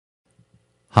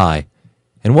Hi,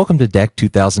 and welcome to DEC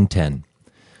 2010.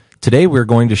 Today we're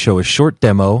going to show a short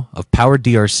demo of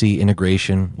PowerDRC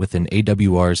integration within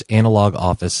AWR's Analog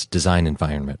Office design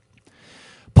environment.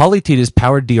 Polytita's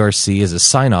PowerDRC is a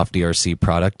sign-off DRC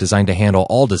product designed to handle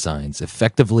all designs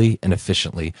effectively and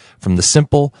efficiently, from the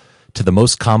simple to the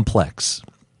most complex.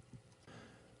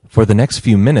 For the next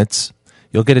few minutes,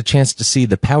 you'll get a chance to see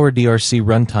the PowerDRC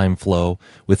runtime flow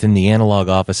within the Analog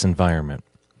Office environment.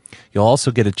 You'll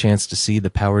also get a chance to see the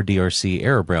PowerDRC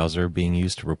error browser being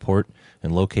used to report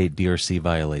and locate DRC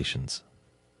violations.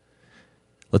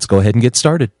 Let's go ahead and get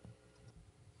started.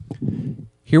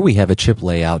 Here we have a chip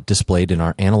layout displayed in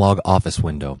our Analog Office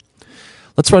window.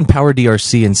 Let's run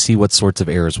PowerDRC and see what sorts of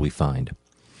errors we find.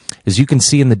 As you can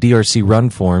see in the DRC run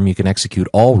form, you can execute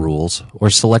all rules or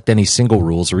select any single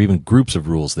rules or even groups of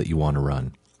rules that you want to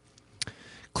run.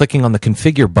 Clicking on the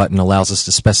Configure button allows us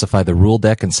to specify the rule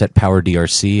deck and set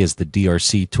PowerDRC as the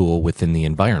DRC tool within the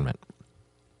environment.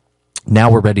 Now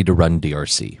we're ready to run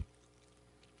DRC.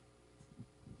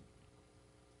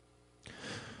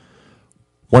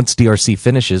 Once DRC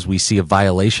finishes, we see a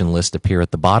violation list appear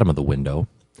at the bottom of the window.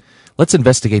 Let's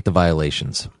investigate the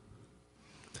violations.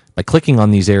 By clicking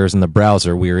on these errors in the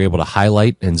browser, we are able to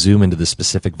highlight and zoom into the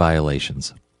specific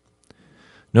violations.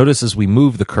 Notice as we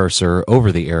move the cursor over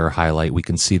the error highlight, we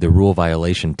can see the rule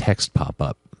violation text pop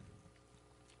up.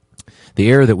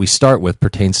 The error that we start with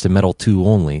pertains to Metal 2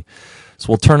 only, so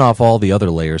we'll turn off all the other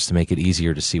layers to make it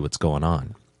easier to see what's going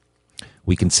on.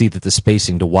 We can see that the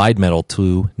spacing to wide Metal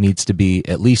 2 needs to be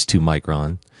at least 2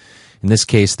 micron. In this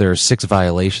case, there are 6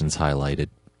 violations highlighted.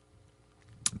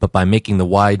 But by making the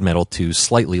wide Metal 2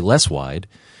 slightly less wide,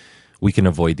 we can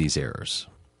avoid these errors.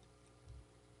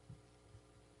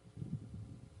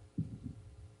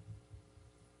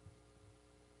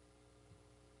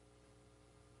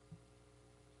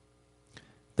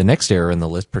 The next error in the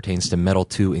list pertains to Metal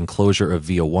 2 enclosure of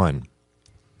via 1.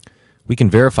 We can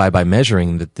verify by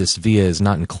measuring that this via is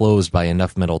not enclosed by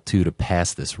enough Metal 2 to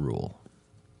pass this rule.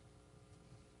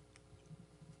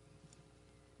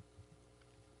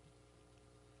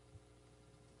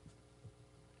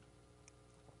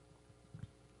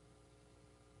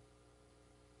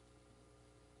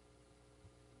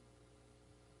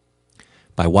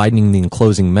 By widening the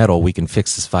enclosing metal, we can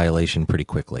fix this violation pretty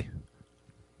quickly.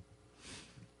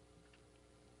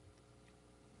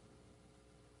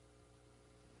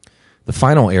 The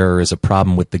final error is a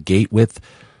problem with the gate width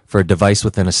for a device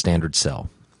within a standard cell.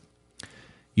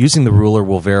 Using the ruler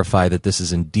will verify that this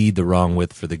is indeed the wrong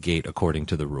width for the gate according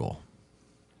to the rule.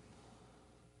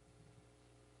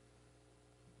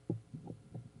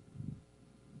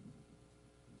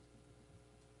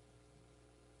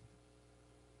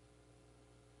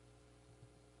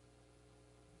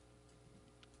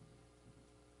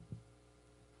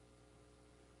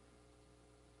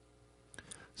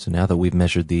 So now that we've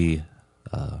measured the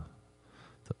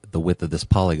width of this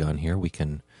polygon here, we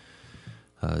can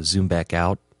zoom back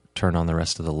out, turn on the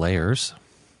rest of the layers.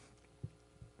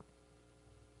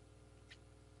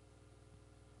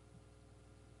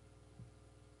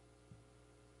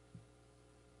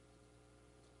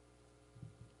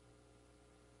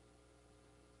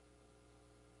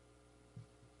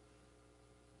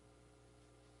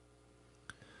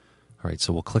 All right,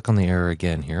 so we'll click on the error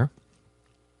again here.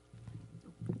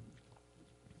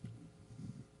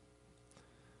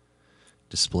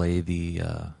 Display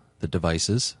the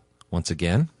devices once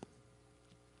again.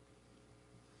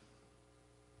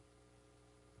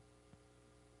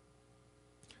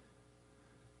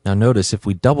 Now notice if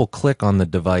we double click on the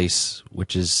device,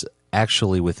 which is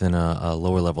actually within a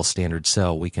lower level standard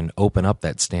cell, we can open up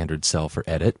that standard cell for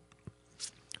edit.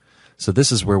 So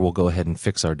this is where we'll go ahead and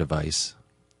fix our device.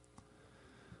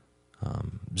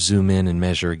 Zoom in and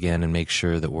measure again and make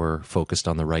sure that we're focused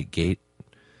on the right gate.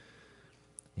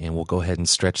 And we'll go ahead and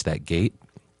stretch that gate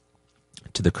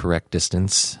to the correct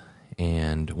distance.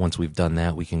 And once we've done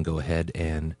that, we can go ahead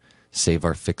and save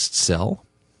our fixed cell.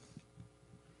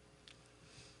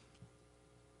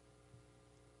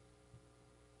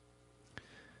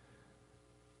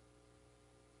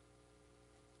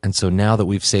 And so now that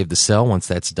we've saved the cell, once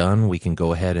that's done, we can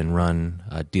go ahead and run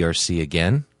DRC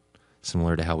again,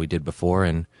 similar to how we did before.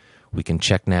 And we can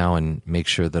check now and make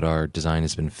sure that our design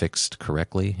has been fixed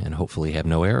correctly and hopefully have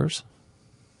no errors.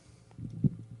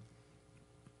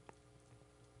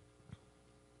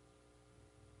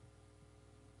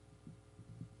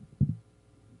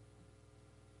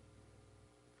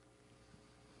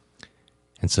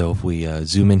 And so if we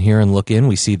zoom in here and look in,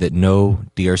 we see that no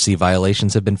DRC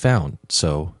violations have been found.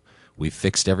 So we've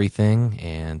fixed everything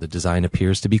and the design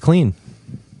appears to be clean.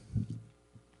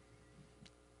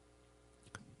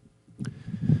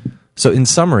 So in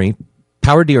summary,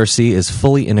 PowerDRC is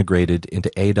fully integrated into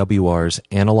AWR's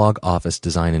analog office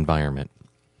design environment.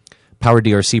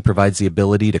 PowerDRC provides the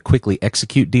ability to quickly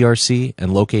execute DRC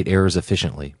and locate errors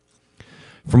efficiently.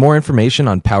 For more information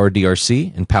on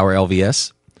PowerDRC and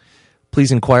PowerLVS,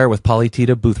 please inquire with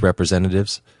Polytita booth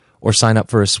representatives or sign up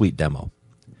for a suite demo.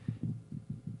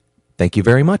 Thank you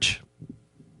very much.